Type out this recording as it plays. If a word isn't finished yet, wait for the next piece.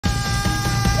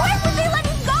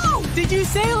Did you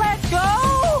say let's go?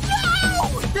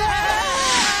 No!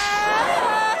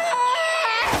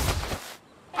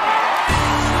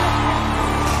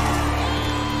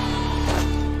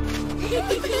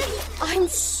 I'm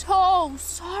so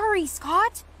sorry,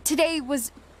 Scott. Today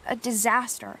was a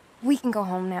disaster. We can go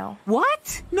home now.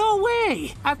 What? No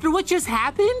way! After what just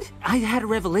happened? I had a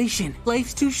revelation.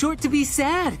 Life's too short to be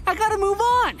sad. I gotta move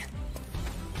on.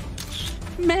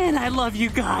 Man, I love you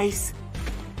guys.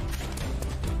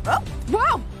 Oh,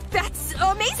 wow! That's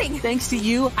amazing! Thanks to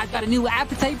you, I've got a new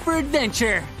appetite for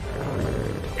adventure.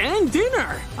 And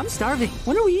dinner. I'm starving.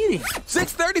 When are we eating?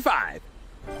 6:35.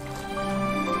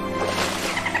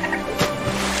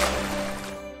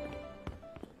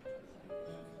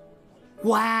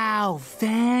 Wow,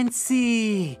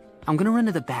 fancy. I'm gonna run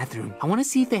to the bathroom. I wanna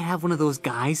see if they have one of those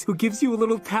guys who gives you a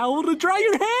little towel to dry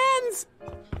your hands.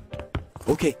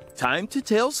 Okay, time to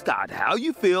tell Scott how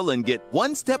you feel and get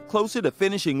one step closer to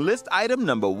finishing list item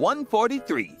number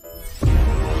 143.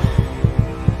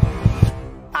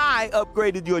 I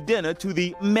upgraded your dinner to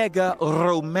the Mega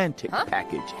Romantic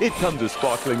package. It comes with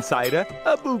sparkling cider,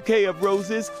 a bouquet of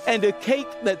roses, and a cake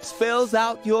that spells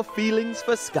out your feelings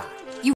for Scott.